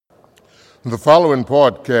The following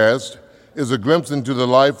podcast is a glimpse into the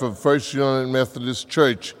life of First United Methodist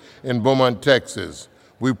Church in Beaumont, Texas.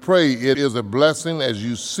 We pray it is a blessing as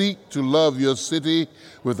you seek to love your city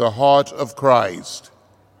with the heart of Christ.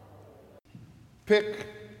 Pick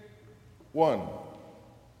one.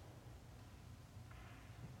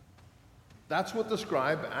 That's what the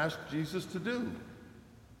scribe asked Jesus to do.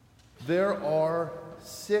 There are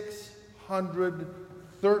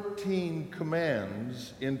 613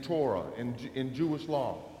 commands in Torah, in Jewish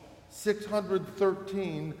law.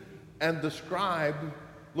 613, and the scribe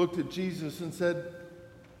looked at Jesus and said,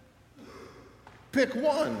 pick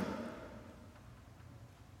one.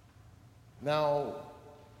 Now,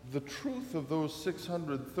 the truth of those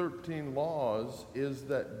 613 laws is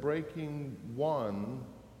that breaking one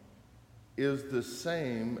is the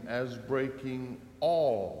same as breaking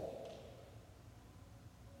all.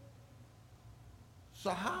 So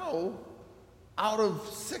how, out of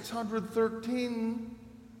 613,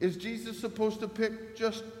 is Jesus supposed to pick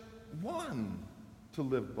just one to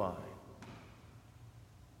live by?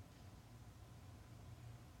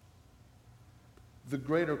 The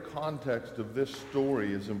greater context of this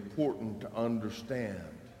story is important to understand,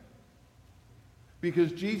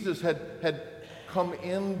 because Jesus had come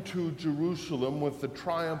into Jerusalem with the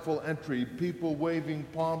triumphal entry, people waving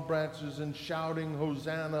palm branches and shouting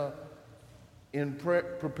Hosanna in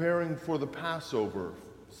preparing for the Passover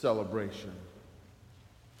celebration.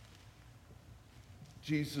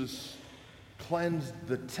 Jesus cleansed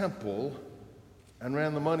the temple and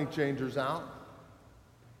ran the money changers out.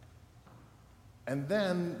 And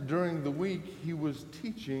then during the week, he was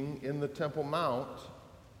teaching in the Temple Mount,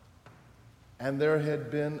 and there had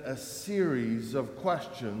been a series of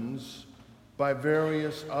questions by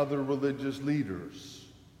various other religious leaders.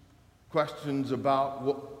 Questions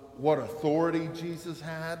about what authority Jesus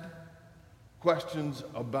had, questions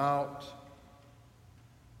about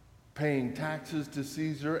paying taxes to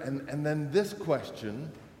Caesar, and then this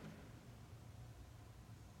question,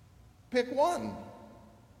 pick one.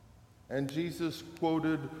 And Jesus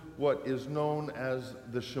quoted what is known as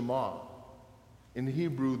the Shema. In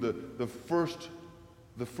Hebrew, the first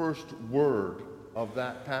word of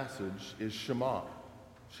that passage is Shema.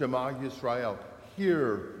 Shema Yisrael.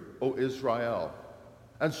 Hear, O Israel.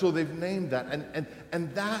 And so they've named that.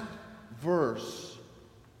 And that verse,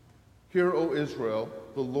 Hear, O Israel,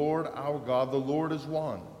 the Lord our God, the Lord is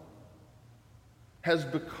one, has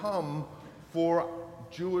become for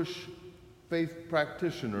Jewish faith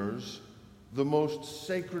practitioners the most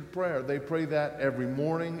sacred prayer. They pray that every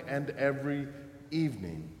morning and every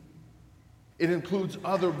evening. It includes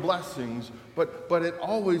other blessings, but it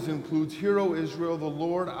always includes, Hear, O Israel, the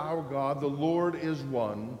Lord our God, the Lord is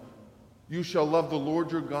one. You shall love the Lord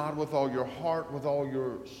your God with all your heart, with all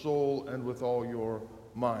your soul, and with all your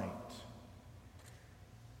might.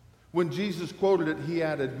 When Jesus quoted it, he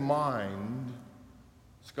added mind.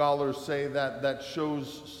 Scholars say that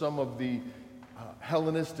shows some of the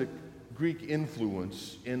Hellenistic Greek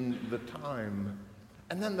influence in the time.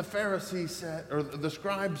 And then the Pharisee said, or the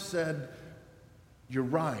scribe said, you're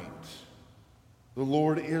right. The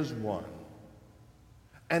Lord is one.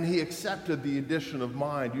 And he accepted the addition of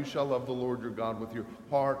mind. You shall love the Lord your God with your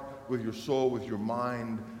heart, with your soul, with your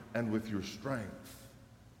mind, and with your strength.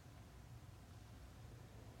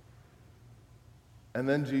 And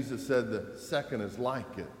then Jesus said the second is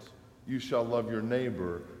like it. You shall love your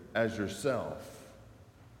neighbor as yourself.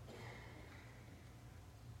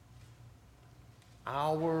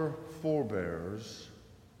 Our forebears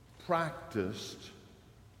practiced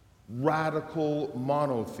radical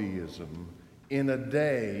monotheism in a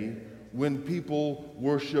day when people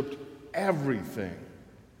worshiped everything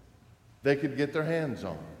they could get their hands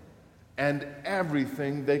on and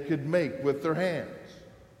everything they could make with their hands.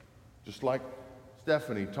 Just like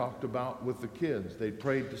Stephanie talked about with the kids. They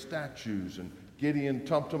prayed to statues and Gideon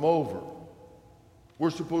tumped them over.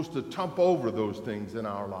 We're supposed to tump over those things in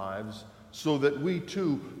our lives so that we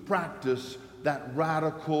too practice that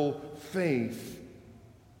radical faith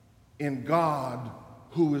in God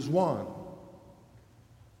who is one.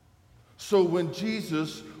 So when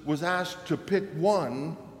Jesus was asked to pick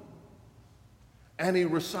one, and he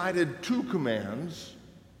recited two commands,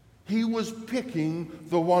 he was picking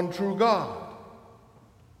the one true God.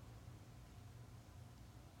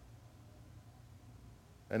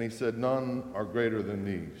 And he said, none are greater than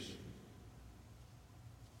these.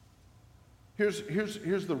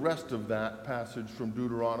 Here's the rest of that passage from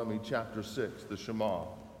Deuteronomy chapter 6, the Shema.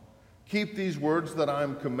 Keep these words that I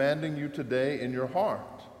am commanding you today in your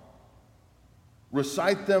heart.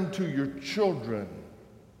 Recite them to your children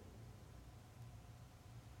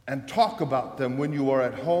and talk about them when you are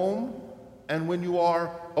at home and when you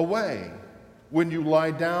are away, when you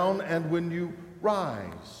lie down and when you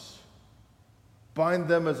rise. Bind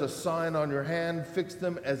them as a sign on your hand, fix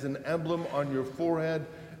them as an emblem on your forehead,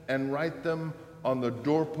 and write them on the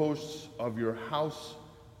doorposts of your house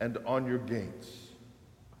and on your gates.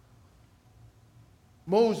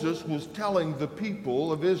 Moses was telling the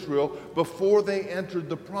people of Israel before they entered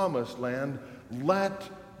the promised land, let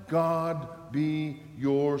God be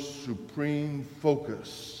your supreme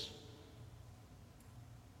focus.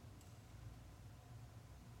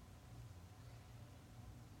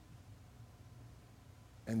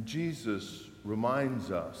 And Jesus reminds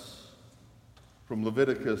us from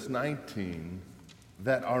Leviticus 19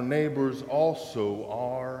 that our neighbors also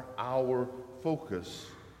are our focus.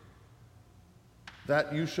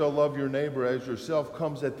 That you shall love your neighbor as yourself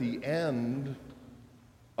comes at the end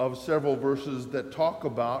of several verses that talk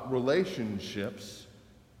about relationships.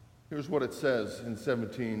 Here's what it says in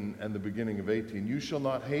 17 and the beginning of 18. You shall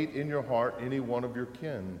not hate in your heart any one of your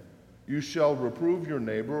kin. You shall reprove your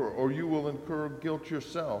neighbor, or you will incur guilt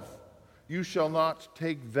yourself. You shall not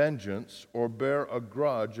take vengeance or bear a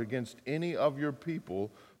grudge against any of your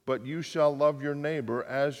people, but you shall love your neighbor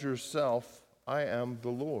as yourself. I am the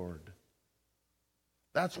Lord.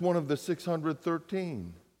 That's one of the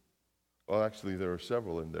 613. Well, actually, there are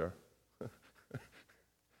several in there.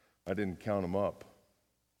 I didn't count them up.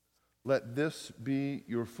 Let this be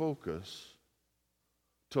your focus,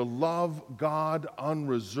 to love God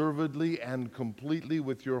unreservedly and completely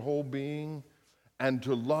with your whole being, and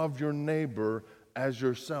to love your neighbor as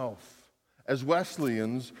yourself. As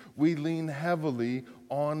Wesleyans, we lean heavily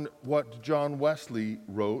on what John Wesley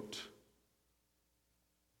wrote.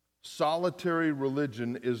 Solitary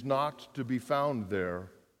religion is not to be found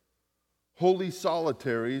there. Holy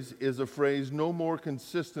solitaries is a phrase no more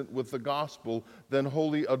consistent with the gospel than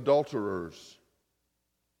holy adulterers.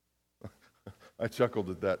 I chuckled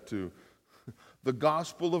at that too. The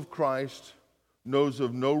gospel of Christ knows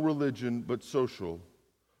of no religion but social,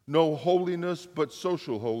 no holiness but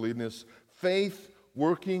social holiness. Faith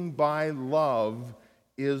working by love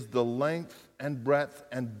is the length and breadth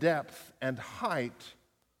and depth and height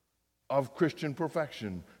of Christian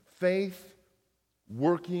perfection. Faith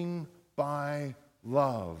working by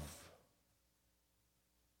love.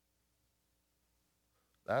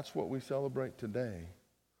 That's what we celebrate today.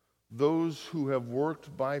 Those who have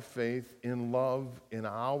worked by faith in love in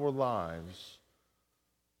our lives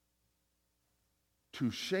to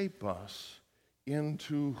shape us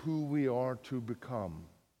into who we are to become.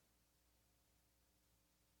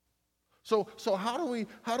 So how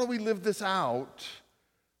do we live this out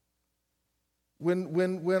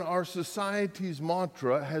when our society's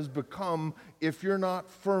mantra has become, if you're not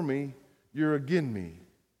for me, you're agin me?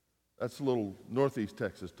 That's a little Northeast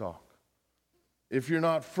Texas talk. If you're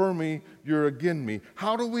not for me, you're agin me.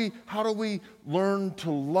 How do we learn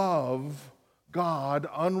to love God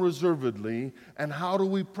unreservedly, and how do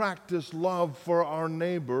we practice love for our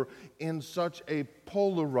neighbor in such a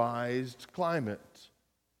polarized climate?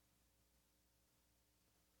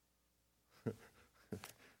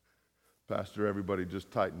 Pastor, everybody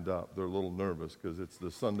just tightened up. They're a little nervous because it's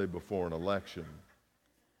the Sunday before an election.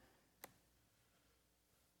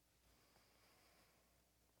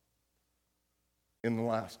 In the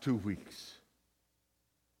last 2 weeks,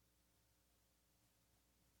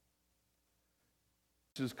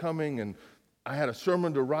 this is coming, and I had a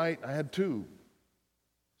sermon to write. I had two.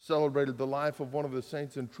 Celebrated the life of one of the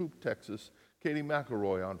saints in Troop, Texas, Katie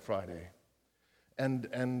McElroy, on Friday.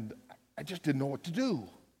 And I just didn't know what to do.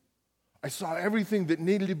 I saw everything that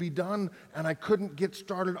needed to be done, and I couldn't get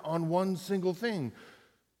started on one single thing.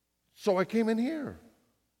 So I came in here.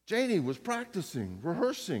 Janie was practicing,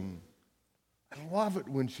 rehearsing. I love it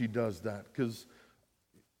when she does that because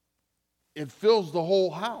it fills the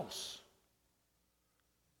whole house.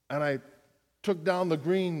 And I took down the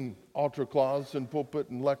green altar cloths and pulpit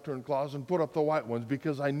and lectern cloths and put up the white ones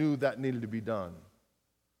because I knew that needed to be done.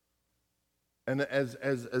 And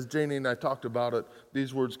as Janie and I talked about it,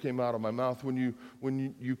 these words came out of my mouth. When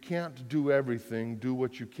you can't do everything, do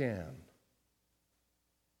what you can.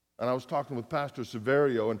 And I was talking with Pastor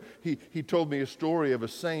Severio, and he told me a story of a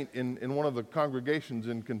saint in one of the congregations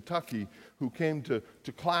in Kentucky who came to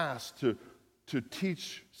class to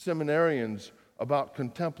teach seminarians about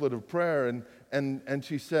contemplative prayer. And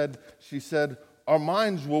she said, our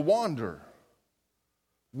minds will wander.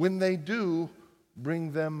 When they do,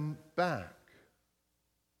 bring them back.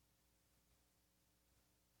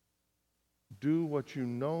 Do what you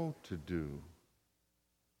know to do.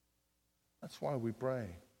 That's why we pray.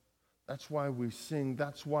 That's why we sing.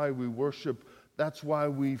 That's why we worship. That's why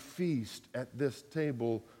we feast at this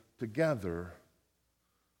table together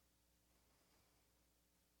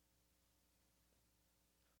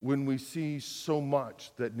when we see so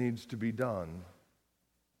much that needs to be done.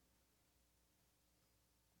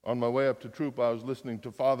 On my way up to Troop, I was listening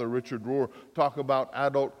to Father Richard Rohr talk about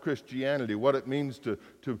adult Christianity, what it means to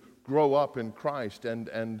grow up in Christ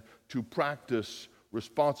and to practice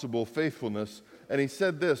responsible faithfulness. And he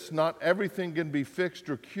said this: not everything can be fixed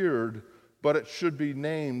or cured, but it should be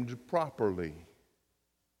named properly.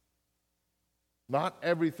 Not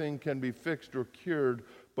everything can be fixed or cured,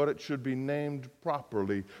 but it should be named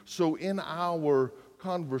properly. So in our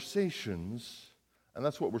conversations, and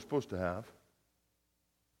that's what we're supposed to have,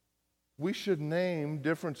 we should name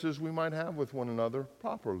differences we might have with one another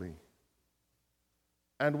properly.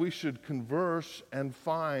 And we should converse and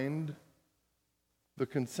find the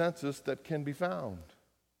consensus that can be found.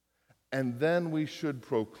 And then we should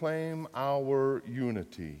proclaim our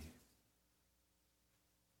unity.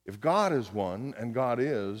 If God is one, and God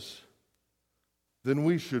is, then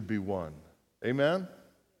we should be one. Amen?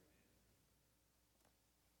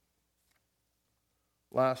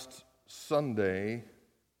 Last Sunday,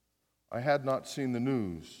 I had not seen the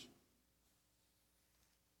news.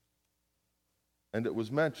 And it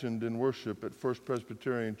was mentioned in worship at First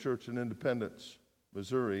Presbyterian Church in Independence,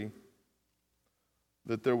 Missouri,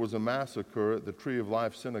 that there was a massacre at the Tree of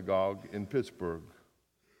Life Synagogue in Pittsburgh.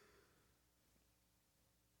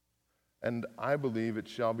 And I believe it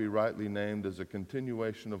shall be rightly named as a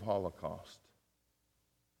continuation of Holocaust.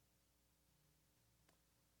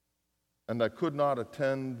 And I could not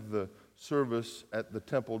attend the service at the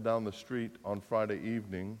temple down the street on Friday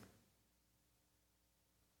evening,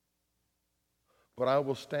 but I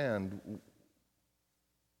will stand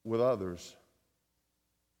with others.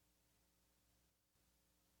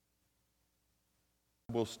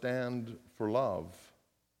 I will stand for love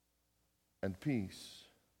and peace,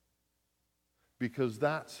 because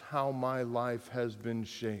that's how my life has been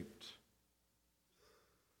shaped,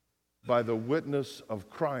 by the witness of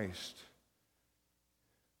Christ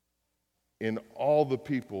in all the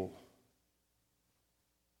people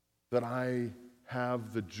that I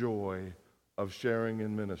have the joy of sharing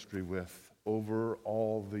in ministry with over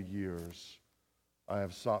all the years I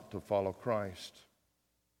have sought to follow Christ.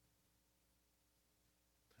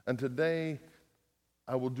 And today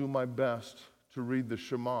I will do my best to read the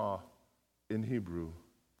Shema in Hebrew.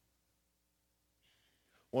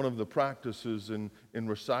 One of the practices in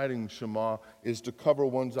reciting Shema is to cover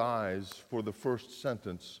one's eyes for the first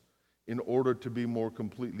sentence in order to be more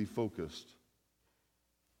completely focused.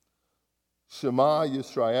 Shema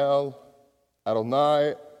Yisrael,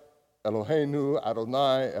 Adonai Eloheinu,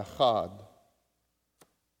 Adonai Echad.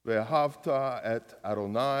 Ve'ahavta et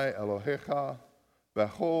Adonai Elohecha,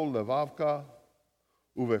 v'chol levavka,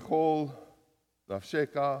 u'v'chol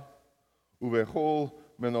nafsheka, u'v'chol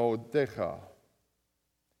menodecha.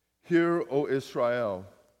 Hear, O Israel,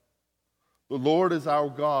 the Lord is our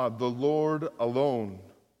God, the Lord alone.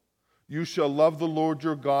 You shall love the Lord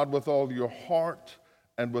your God with all your heart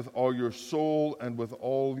and with all your soul and with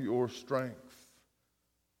all your strength.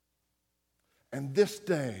 And this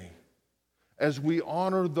day, as we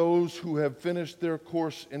honor those who have finished their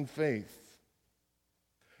course in faith,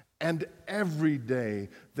 and every day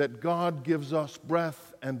that God gives us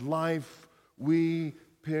breath and life, we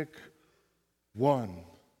pick one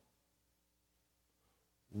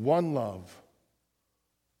love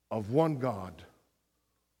of one God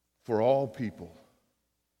for all people.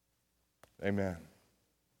 Amen.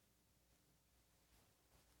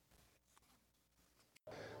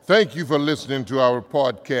 Thank you for listening to our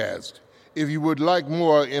podcast. If you would like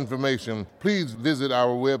more information, please visit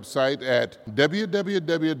our website at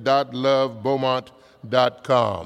www.lovebeaumont.com.